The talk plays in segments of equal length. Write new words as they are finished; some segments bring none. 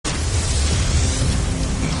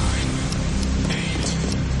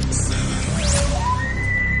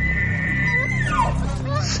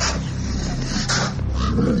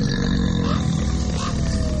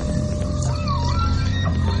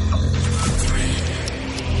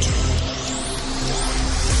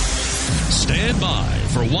Stand by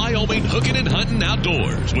for Wyoming Hooking and Hunting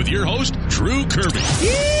Outdoors with your host, Drew Kirby.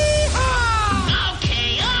 Yeehaw!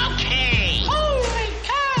 Okay. Holy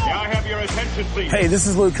cow! May I have your attention, please? Hey, this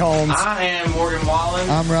is Luke Combs. I am Morgan Wallen.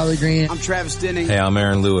 I'm Riley Green. I'm Travis Denning. Hey, I'm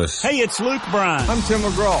Aaron Lewis. Hey, it's Luke Bryan. I'm Tim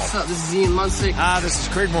McGraw. What's up? This is Ian Munsick. This is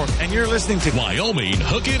Craig Morgan. And you're listening to Wyoming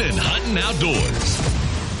Hooking and Hunting Outdoors.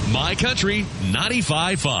 My Country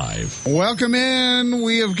 95.5. Welcome in.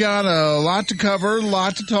 We have got a lot to cover, a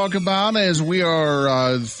lot to talk about as we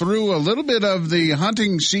are through a little bit of the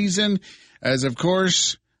hunting season. As, of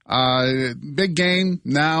course, big game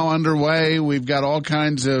now underway. We've got all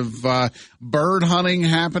kinds of bird hunting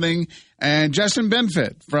happening. And Justin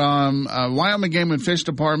Benfit from Wyoming Game and Fish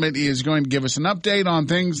Department is going to give us an update on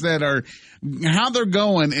things that are how they're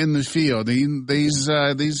going in the field. These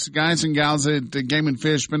guys and gals at Game and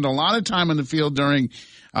Fish spend a lot of time in the field during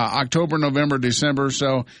October, November, December.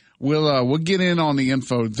 So we'll get in on the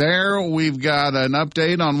info there. We've got an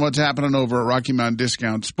update on what's happening over at Rocky Mountain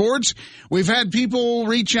Discount Sports. We've had people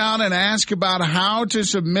reach out and ask about how to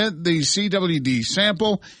submit the CWD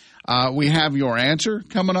sample. We have your answer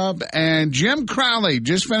coming up. And Jim Crowley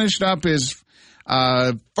just finished up his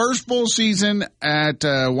first full season at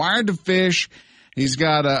Wired to Fish. He's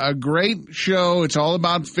got a great show. It's all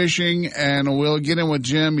about fishing, and we'll get in with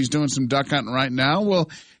Jim. He's doing some duck hunting right now. We'll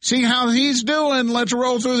see how he's doing. Let's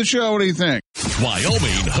roll through the show. What do you think?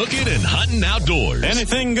 Wyoming Hooking and Hunting Outdoors.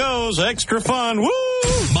 Anything Goes, extra fun. Woo!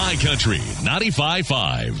 My Country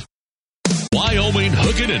 95.5. Wyoming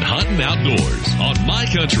Hooking and Hunting Outdoors on My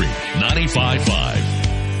Country 95.5.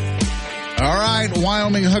 All right,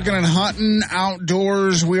 Wyoming Hooking and Hunting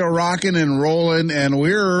Outdoors. We are rocking and rolling, and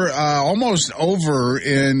we're almost over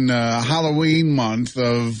in Halloween month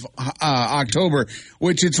of October,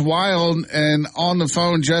 which it's wild. And on the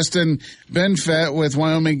phone, Justin Benfit with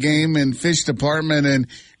Wyoming Game and Fish Department. And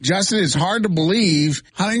Justin, it's hard to believe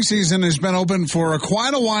hunting season has been open for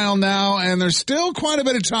quite a while now, and there's still quite a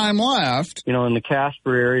bit of time left. You know, in the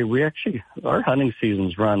Casper area, our hunting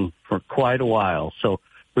seasons run for quite a while. So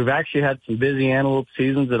we've actually had some busy antelope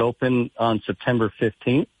seasons that open on September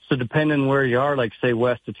 15th. So depending where you are, like say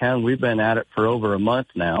west of town, we've been at it for over a month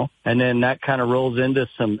now. And then that kind of rolls into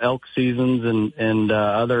some elk seasons and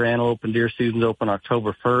other antelope and deer seasons open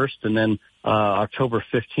October 1st. And then October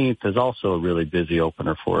 15th is also a really busy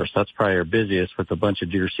opener for us. That's probably our busiest with a bunch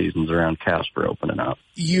of deer seasons around Casper opening up.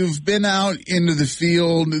 You've been out into the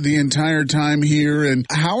field the entire time here, and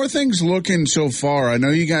how are things looking so far? I know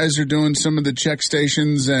you guys are doing some of the check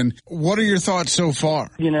stations, and what are your thoughts so far?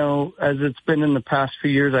 You know, as it's been in the past few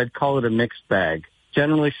years, I'd call it a mixed bag.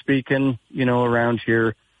 Generally speaking, you know, around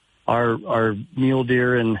here, our mule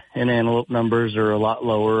deer and antelope numbers are a lot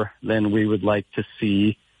lower than we would like to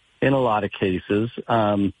see in a lot of cases,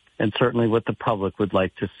 and certainly what the public would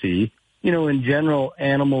like to see. You know, in general,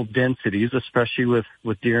 animal densities, especially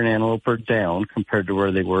with deer and antelope, are down compared to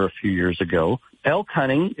where they were a few years ago. Elk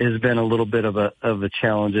hunting has been a little bit of a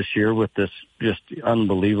challenge this year with this just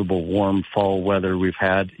unbelievable warm fall weather we've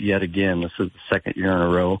had yet again. This is the second year in a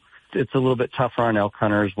row. It's a little bit tougher on elk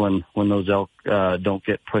hunters when those elk don't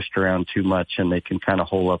get pushed around too much, and they can kind of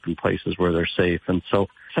hole up in places where they're safe. And so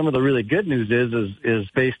some of the really good news is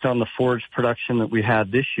based on the forage production that we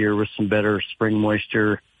had this year with some better spring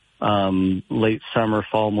moisture, late summer,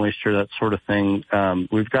 fall moisture, that sort of thing.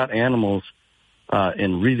 We've got animals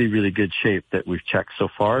in really, really good shape that we've checked so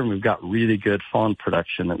far, and we've got really good fawn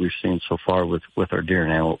production that we've seen so far with our deer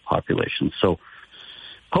and antelope populations. So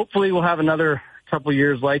hopefully we'll have another couple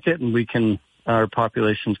years like it, and our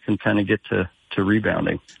populations can kind of get to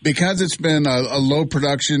rebounding. Because it's been a low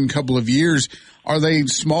production couple of years, are they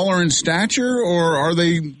smaller in stature, or are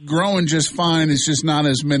they growing just fine? It's just not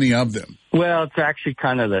as many of them. Well, it's actually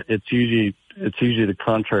kind of it's usually the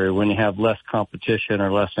contrary. When you have less competition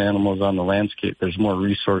or less animals on the landscape, there's more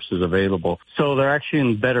resources available. So they're actually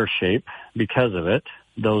in better shape because of it,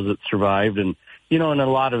 those that survived. And you know, and a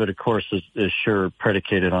lot of it, of course, is sure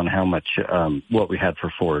predicated on how much what we had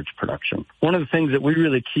for forage production. One of the things that we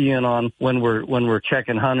really key in on when we're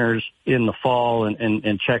checking hunters in the fall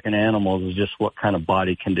and checking animals is just what kind of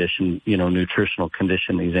body condition, you know, nutritional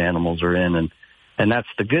condition these animals are in, and that's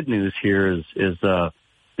the good news here is the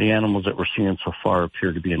animals that we're seeing so far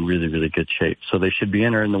appear to be in really, really good shape. So they should be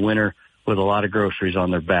entering the winter with a lot of groceries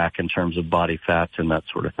on their back in terms of body fats and that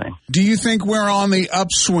sort of thing. Do you think we're on the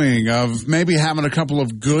upswing of maybe having a couple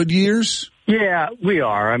of good years? Yeah, we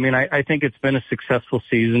are. I mean, I think it's been a successful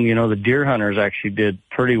season. You know, the deer hunters actually did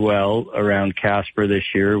pretty well around Casper this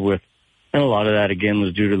year and a lot of that, again,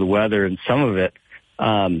 was due to the weather, and some of it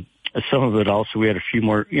also, we had a few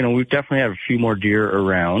more, you know, we definitely have a few more deer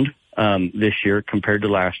around this year compared to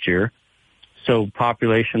last year. So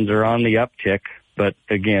populations are on the uptick. But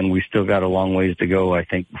again, we still got a long ways to go, I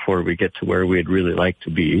think, before we get to where we'd really like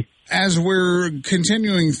to be. As we're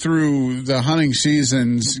continuing through the hunting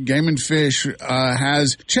seasons, Game and Fish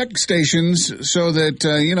has check stations so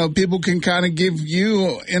that, people can kind of give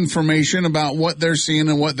you information about what they're seeing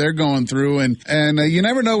and what they're going through. And you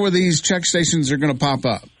never know where these check stations are going to pop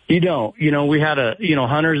up. You don't. We had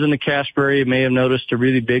hunters in the Cashbury may have noticed a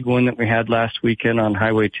really big one that we had last weekend on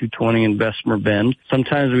Highway 220 in Bessemer Bend.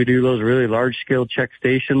 Sometimes we do those really large-scale check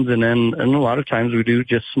stations, and a lot of times we do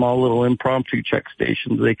just small little impromptu check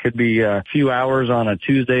stations. They could be a few hours on a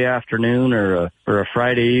Tuesday afternoon or a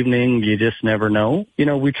Friday evening. You just never know.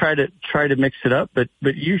 We try to mix it up, but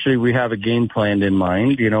usually we have a game plan in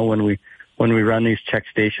mind. When we run these check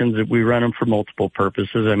stations, we run them for multiple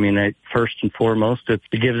purposes. I mean, first and foremost, it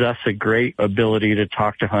gives us a great ability to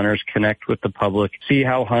talk to hunters, connect with the public, see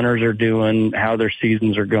how hunters are doing, how their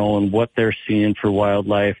seasons are going, what they're seeing for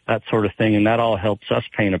wildlife, that sort of thing. And that all helps us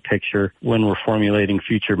paint a picture when we're formulating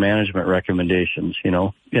future management recommendations,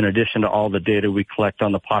 In addition to all the data we collect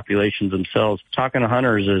on the populations themselves, talking to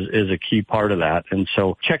hunters is a key part of that. And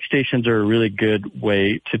so check stations are a really good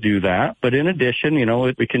way to do that. But in addition,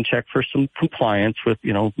 we can check for some compliance with,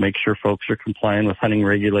 make sure folks are complying with hunting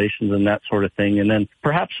regulations and that sort of thing. And then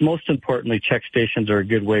perhaps most importantly, check stations are a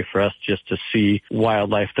good way for us just to see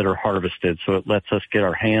wildlife that are harvested. So it lets us get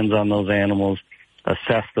our hands on those animals,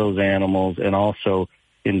 assess those animals, and also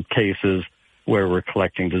in cases where we're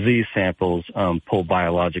collecting disease samples, pull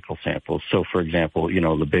biological samples. So, for example,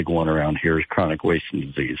 the big one around here is chronic wasting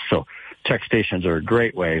disease. So check stations are a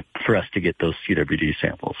great way for us to get those CWD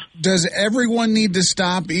samples. Does everyone need to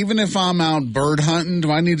stop? Even if I'm out bird hunting,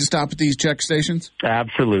 do I need to stop at these check stations?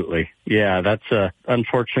 Absolutely. Yeah, that's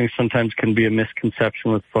unfortunately sometimes can be a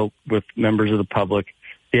misconception with members of the public.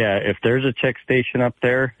 Yeah, if there's a check station up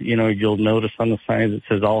there, you'll notice on the signs it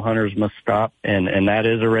says all hunters must stop, and that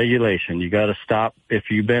is a regulation. You got to stop if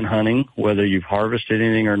you've been hunting, whether you've harvested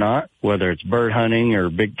anything or not, whether it's bird hunting or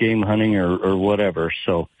big game hunting or whatever.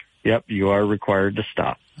 So, yep, you are required to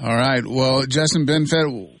stop. All right. Well, Justin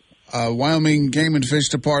Benfett, Wyoming Game and Fish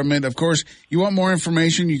Department. Of course, you want more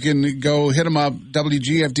information, you can go hit them up,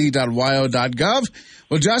 wgfd.wyo.gov.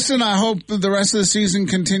 Well, Justin, I hope the rest of the season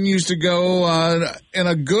continues to go in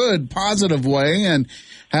a good, positive way, and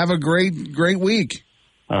have a great week.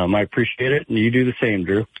 I appreciate it, and you do the same,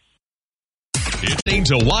 Drew.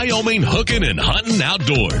 It's a Wyoming hooking and hunting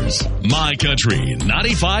outdoors. My Country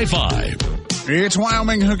 95.5. It's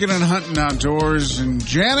Wyoming hooking and hunting outdoors, and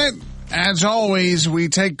Janet, as always, we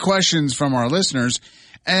take questions from our listeners,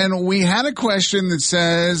 and we had a question that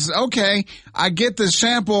says, okay, I get the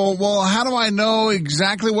sample. Well, how do I know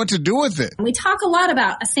exactly what to do with it? We talk a lot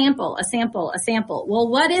about a sample. Well,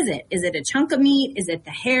 what is it? Is it a chunk of meat? Is it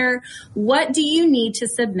the hair? What do you need to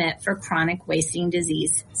submit for chronic wasting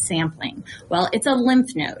disease sampling? Well, it's a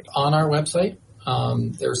lymph node. On our website,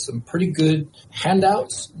 there's some pretty good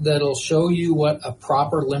handouts that'll show you what a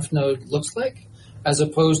proper lymph node looks like, as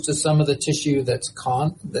opposed to some of the tissue that's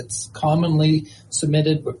commonly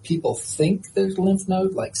submitted where people think there's lymph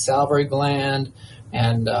node, like salivary gland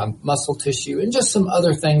and muscle tissue, and just some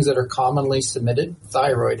other things that are commonly submitted.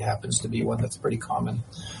 Thyroid happens to be one that's pretty common.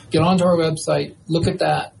 Get onto our website, look at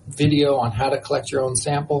that video on how to collect your own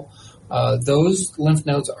sample. Those lymph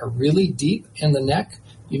nodes are really deep in the neck.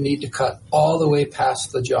 You need to cut all the way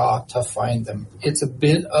past the jaw to find them. It's a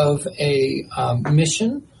bit of a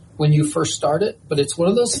mission when you first start it, but it's one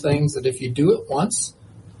of those things that if you do it once,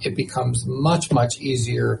 it becomes much, much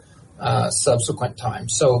easier subsequent time.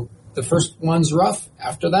 So the first one's rough.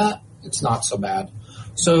 After that, it's not so bad.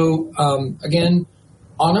 So again,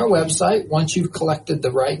 on our website, once you've collected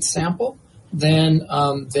the right sample, then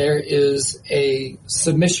there is a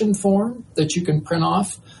submission form that you can print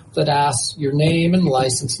off that asks your name and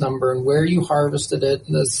license number and where you harvested it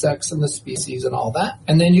and the sex and the species and all that.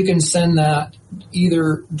 And then you can send that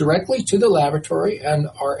either directly to the laboratory, and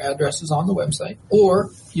our address is on the website, or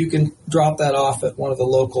you can drop that off at one of the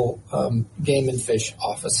local Game and Fish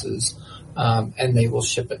offices, and they will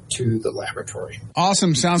ship it to the laboratory.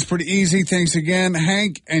 Awesome. Sounds pretty easy. Thanks again,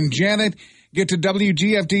 Hank and Janet. Get to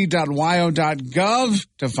wgfd.wyo.gov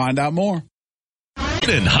to find out more.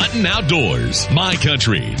 And hunting outdoors. My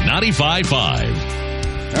Country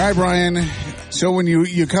 95.5. All right, Brian. So when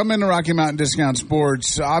you come into Rocky Mountain Discount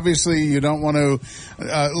Sports, obviously you don't want to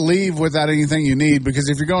leave without anything you need, because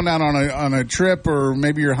if you're going down on a trip, or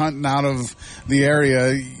maybe you're hunting out of the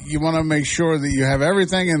area, you want to make sure that you have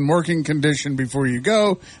everything in working condition before you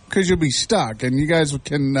go, because you'll be stuck, and you guys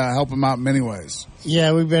can help them out in many ways.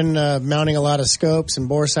 Yeah, we've been mounting a lot of scopes and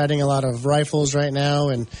bore sighting a lot of rifles right now,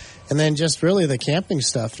 and then just really the camping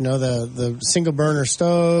stuff, the single burner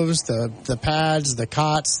stoves, the pads, the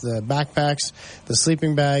cots, the backpacks, the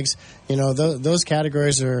sleeping bags, those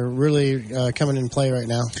categories are really coming in play right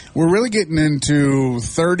now. We're really getting into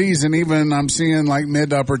 30s, and even I'm seeing like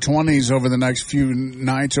mid to upper 20s over the next few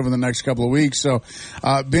nights, over the next couple of weeks. So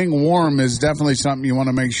being warm is definitely something you want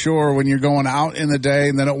to make sure when you're going out in the day,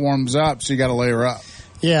 and then it warms up, so you got to layer up.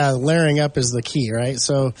 Yeah, layering up is the key, right?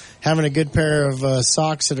 So having a good pair of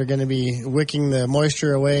socks that are going to be wicking the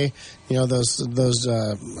moisture away, those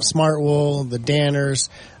Smart Wool, the Danners,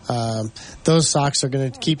 those socks are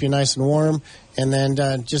going to keep you nice and warm. And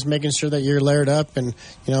then just making sure that you're layered up and,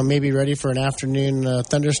 maybe ready for an afternoon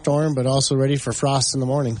thunderstorm, but also ready for frost in the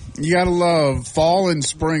morning. You got to love fall and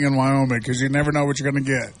spring in Wyoming because you never know what you're going to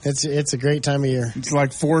get. It's a great time of year. It's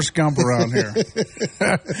like Forrest Gump around here.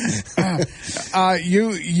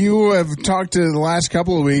 You have talked to the last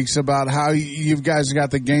couple of weeks about how you guys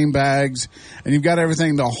got the game bags and you've got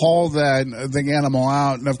everything to haul the animal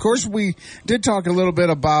out. And, of course, we did talk a little bit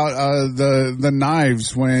about the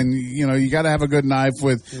knives when, you got to have a good knife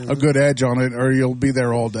with a good edge on it or you'll be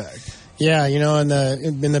there all day. Yeah, in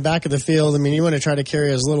the back of the field, you want to try to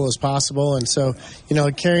carry as little as possible. And so,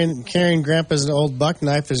 carrying Grandpa's old buck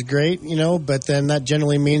knife is great, but then that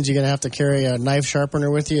generally means you're going to have to carry a knife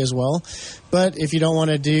sharpener with you as well. But if you don't want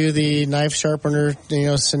to do the knife sharpener,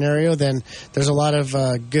 scenario, then there's a lot of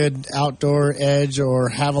good outdoor edge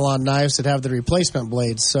or Havalon knives that have the replacement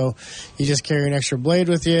blades. So you just carry an extra blade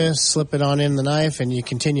with you, slip it on in the knife, and you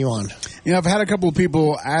continue on. I've had a couple of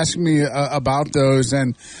people ask me about those,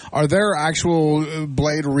 and are there actual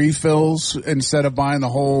blade refills instead of buying the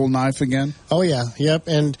whole knife again? Oh, yeah. Yep.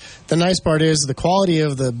 And the nice part is the quality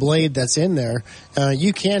of the blade that's in there,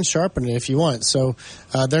 you can sharpen it if you want. So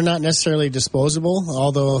they're not necessarily disposable,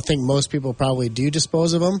 although I think most people probably do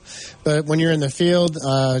dispose of them. But when you're in the field,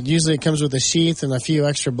 usually it comes with a sheath and a few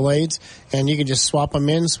extra blades, and you can just swap them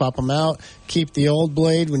in, swap them out, keep the old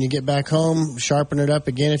blade. When you get back home, sharpen it up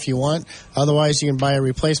again if you want. Otherwise, you can buy a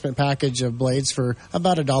replacement package of blades for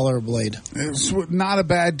about $1 a blade. It's not a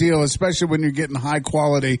bad deal, especially when you're getting high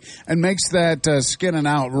quality, and makes that skinning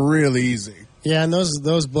out really easy. Yeah, and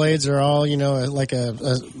those blades are all, like a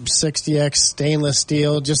 60X stainless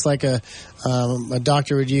steel, just like a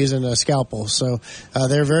doctor would use in a scalpel. So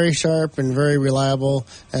they're very sharp and very reliable,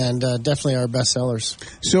 and definitely our best sellers.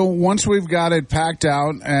 So once we've got it packed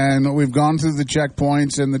out and we've gone through the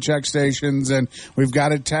checkpoints and the check stations and we've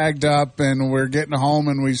got it tagged up and we're getting home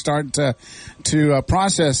and we start to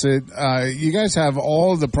process it, you guys have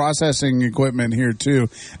all of the processing equipment here too.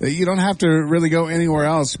 You don't have to really go anywhere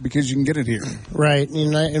else because you can get it here. Right,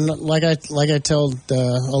 and like I tell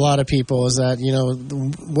a lot of people is that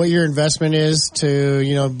what your investment is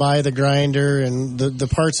to buy the grinder and the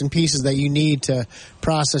parts and pieces that you need to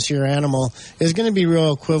process your animal is going to be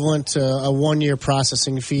real equivalent to a 1-year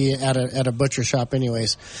processing fee at a butcher shop,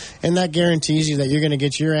 anyways, and that guarantees you that you're going to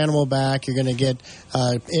get your animal back. You're going to get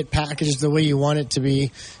it packaged the way you want it to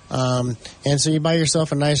be. And so you buy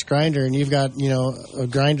yourself a nice grinder and you've got, a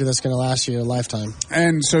grinder that's going to last you a lifetime.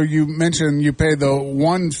 And so you mentioned you pay the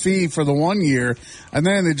one fee for the 1 year and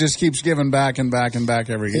then it just keeps giving back and back and back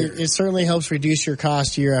every year. It certainly helps reduce your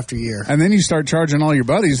cost year after year. And then you start charging all your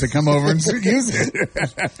buddies to come over and use it.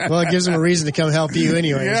 Well, it gives them a reason to come help you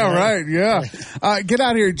anyways. Yeah, right. Yeah. Get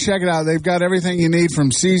out here and check it out. They've got everything you need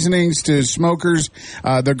from seasonings to smokers,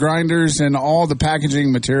 the grinders, and all the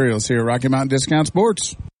packaging materials here at Rocky Mountain Discount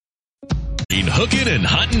Sports. Hooking and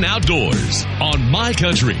hunting outdoors on My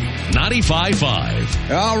Country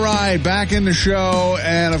 95.5. All right, back in the show.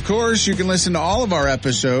 And of course, you can listen to all of our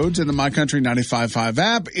episodes in the My Country 95.5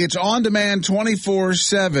 app. It's on demand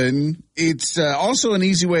 24/7. It's also an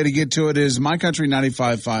easy way to get to it is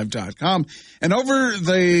mycountry955.com. And over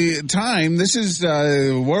the time, this is,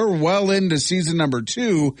 we're well into season number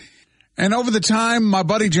 2. And over the time, my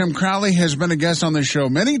buddy Jim Crowley has been a guest on the show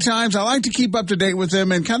many times. I like to keep up to date with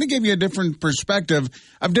him and kind of give you a different perspective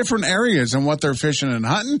of different areas and what they're fishing and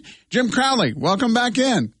hunting. Jim Crowley, welcome back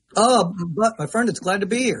in. Oh, but my friend, it's glad to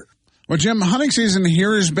be here. Well, Jim, hunting season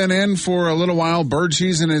here has been in for a little while. Bird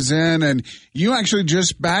season is in, and you actually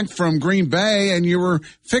just back from Green Bay, and you were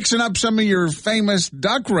fixing up some of your famous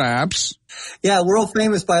duck wraps. Yeah, world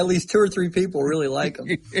famous by at least 2 or 3 people really like them.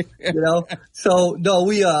 So no,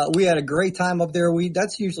 we had a great time up there.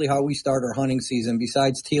 That's usually how we start our hunting season.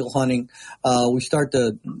 Besides teal hunting, we start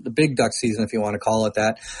the big duck season, if you want to call it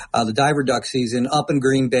that, the diver duck season up in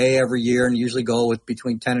Green Bay every year, and usually go with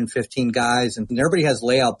between 10 and 15 guys. And everybody has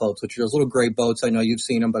layout boats, which are those little gray boats. I know you've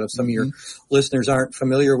seen them, but if some of your listeners aren't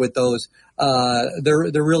familiar with those,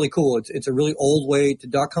 they're really cool. It's a really old way to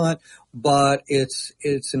duck hunt, but it's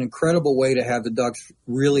an incredible way to have the ducks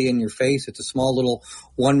really in your face. It's a small little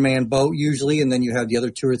one-man boat usually, and then you have the other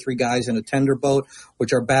 2 or 3 guys in a tender boat,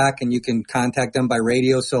 which are back, and you can contact them by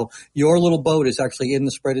radio. So your little boat is actually in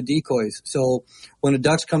the spread of decoys. So when the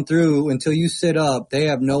ducks come through, until you sit up, they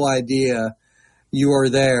have no idea you are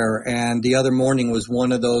there. And the other morning was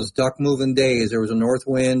one of those duck moving days. There was a north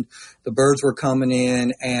wind, the birds were coming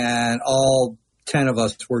in, and all 10 of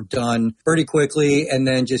us were done pretty quickly, and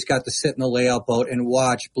then just got to sit in the layout boat and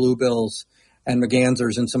watch bluebills and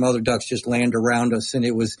mergansers and some other ducks just land around us. And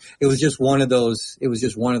it was just one of those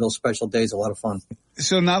special days, a lot of fun.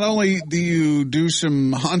 So not only do you do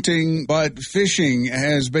some hunting, but fishing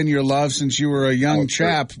has been your love since you were a young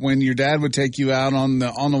chap, when your dad would take you out on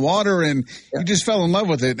the water, and you just fell in love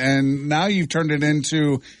with it. And now you've turned it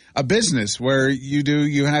into a business where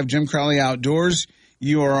you have Jim Crowley Outdoors.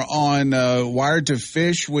 You are on Wired to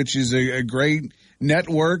Fish, which is a great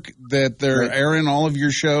network that they're airing all of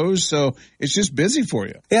your shows. So it's just busy for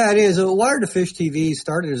you. Yeah, it is. Wired to Fish TV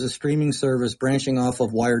started as a streaming service branching off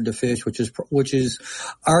of Wired to Fish, which is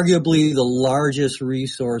arguably the largest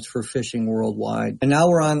resource for fishing worldwide. And now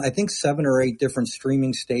we're on, I think, 7 or 8 different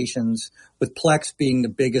streaming stations, with Plex being the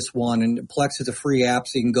biggest one. And Plex is a free app,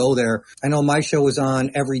 so you can go there. I know my show is on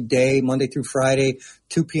every day, Monday through Friday,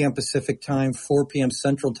 2 p.m. Pacific time, 4 p.m.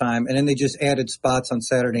 Central time. And then they just added spots on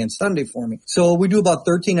Saturday and Sunday for me. So we do about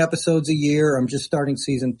 13 episodes a year. I'm just starting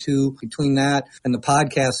season 2. Between that and the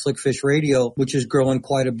podcast, Slickfish Radio, which is growing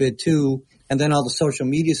quite a bit too. And then all the social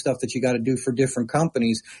media stuff that you got to do for different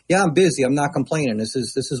companies. Yeah, I'm busy. I'm not complaining. This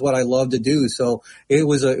is what I love to do. So it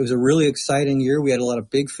was a really exciting year. We had a lot of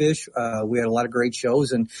big fish. We had a lot of great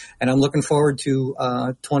shows, and I'm looking forward to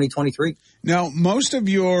 2023. Now, most of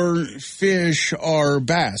your fish are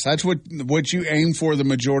bass. That's what you aim for the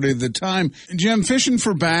majority of the time. Jim, fishing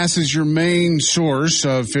for bass is your main source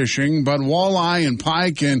of fishing, but walleye and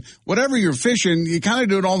pike and whatever you're fishing, you kind of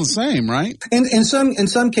do it all the same, right? In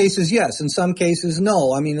some cases, yes. In some cases,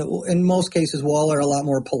 no. I mean, in most cases, walleye are a lot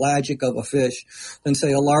more pelagic of a fish than,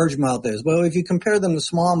 say, a largemouth is. But if you compare them to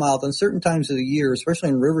smallmouth, on certain times of the year, especially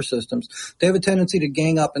in river systems, they have a tendency to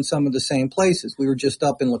gang up in some of the same places. We were just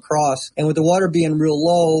up in La Crosse, and with the water being real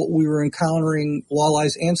low, we were encountering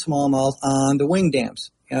walleyes and smallmouth on the wing dams.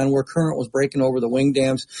 And where current was breaking over the wing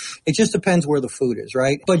dams. It just depends where the food is,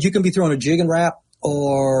 right? But you can be throwing a jig and wrap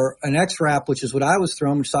or an X-Wrap, which is what I was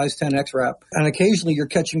throwing, size 10 X-Wrap. And occasionally you're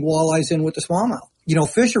catching walleyes in with the smallmouth. You know,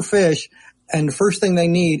 fish are fish, and the first thing they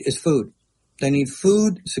need is food. They need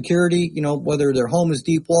food, security, you know, whether their home is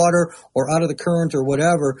deep water or out of the current or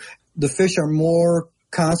whatever. The fish are more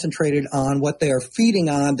concentrated on what they are feeding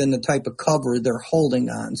on than the type of cover they're holding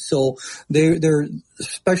on. So they're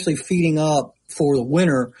especially feeding up for the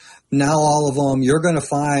winter. Now all of them, you're going to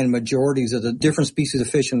find majorities of the different species of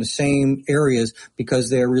fish in the same areas because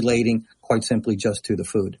they're relating quite simply just to the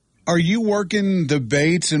food. Are you working the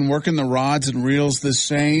baits and working the rods and reels the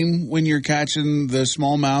same when you're catching the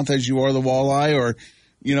smallmouth as you are the walleye, or,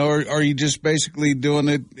 you know, or are you just basically doing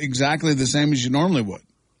it exactly the same as you normally would?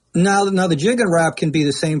 Now the jig and wrap can be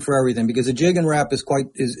the same for everything, because a jig and wrap is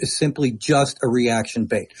simply just a reaction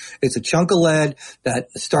bait. It's a chunk of lead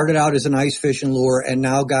that started out as an ice fishing lure, and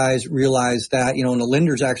now guys realize that, you know, and the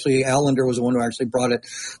Linders actually, Al Linder was the one who actually brought it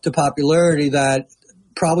to popularity, that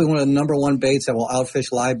probably one of the number one baits that will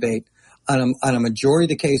outfish live bait on a majority of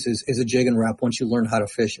the cases is a jig and wrap once you learn how to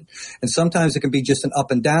fish it. And sometimes it can be just an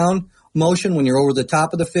up and down motion when you're over the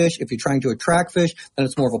top of the fish. If you're trying to attract fish, then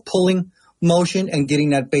it's more of a pulling motion and getting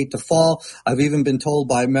that bait to fall. I've even been told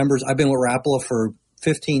by members, I've been with Rapala for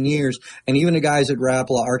 15 years, and even the guys at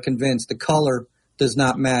Rapala are convinced the color does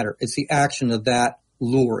not matter. It's the action of that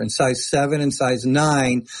lure. And size 7 and size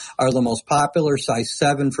 9 are the most popular. Size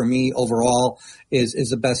 7 for me overall is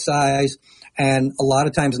the best size. And a lot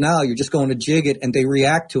of times now you're just going to jig it and they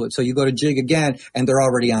react to it. So you go to jig again and they're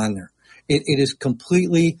already on there. It is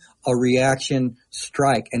completely a reaction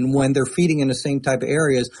strike. And when they're feeding in the same type of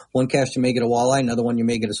areas, one cast you may get a walleye, another one you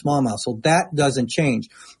may get a smallmouth. So that doesn't change.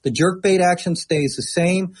 The jerk bait action stays the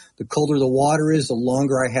same. The colder the water is, the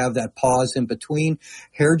longer I have that pause in between.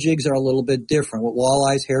 Hair jigs are a little bit different. With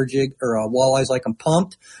walleyes, walleyes like them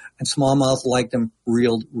pumped, and smallmouth like them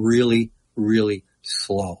reeled really, really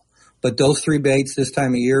slow. But those 3 baits this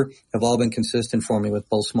time of year have all been consistent for me with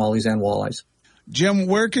both smallies and walleyes. Jim,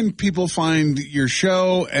 where can people find your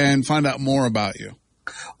show and find out more about you?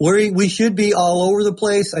 We should be all over the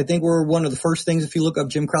place. I think we're one of the first things. If you look up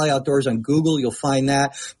Jim Crowley Outdoors on Google, you'll find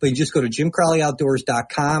that. But you just go to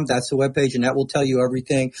JimCrowleyOutdoors.com. That's the webpage, and that will tell you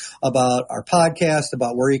everything about our podcast,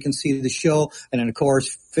 about where you can see the show. And then, of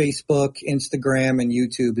course, Facebook, Instagram, and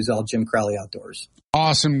YouTube is all Jim Crowley Outdoors.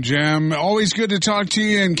 Awesome, Jim. Always good to talk to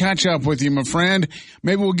you and catch up with you, my friend.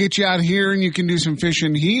 Maybe we'll get you out here and you can do some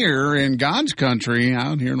fishing here in God's country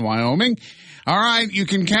out here in Wyoming. All right, you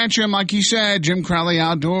can catch him, like you said,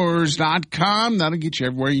 JimCrowleyOutdoors.com. That'll get you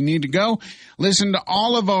everywhere you need to go. Listen to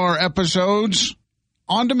all of our episodes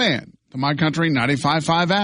on demand. The My Country 95.5 app.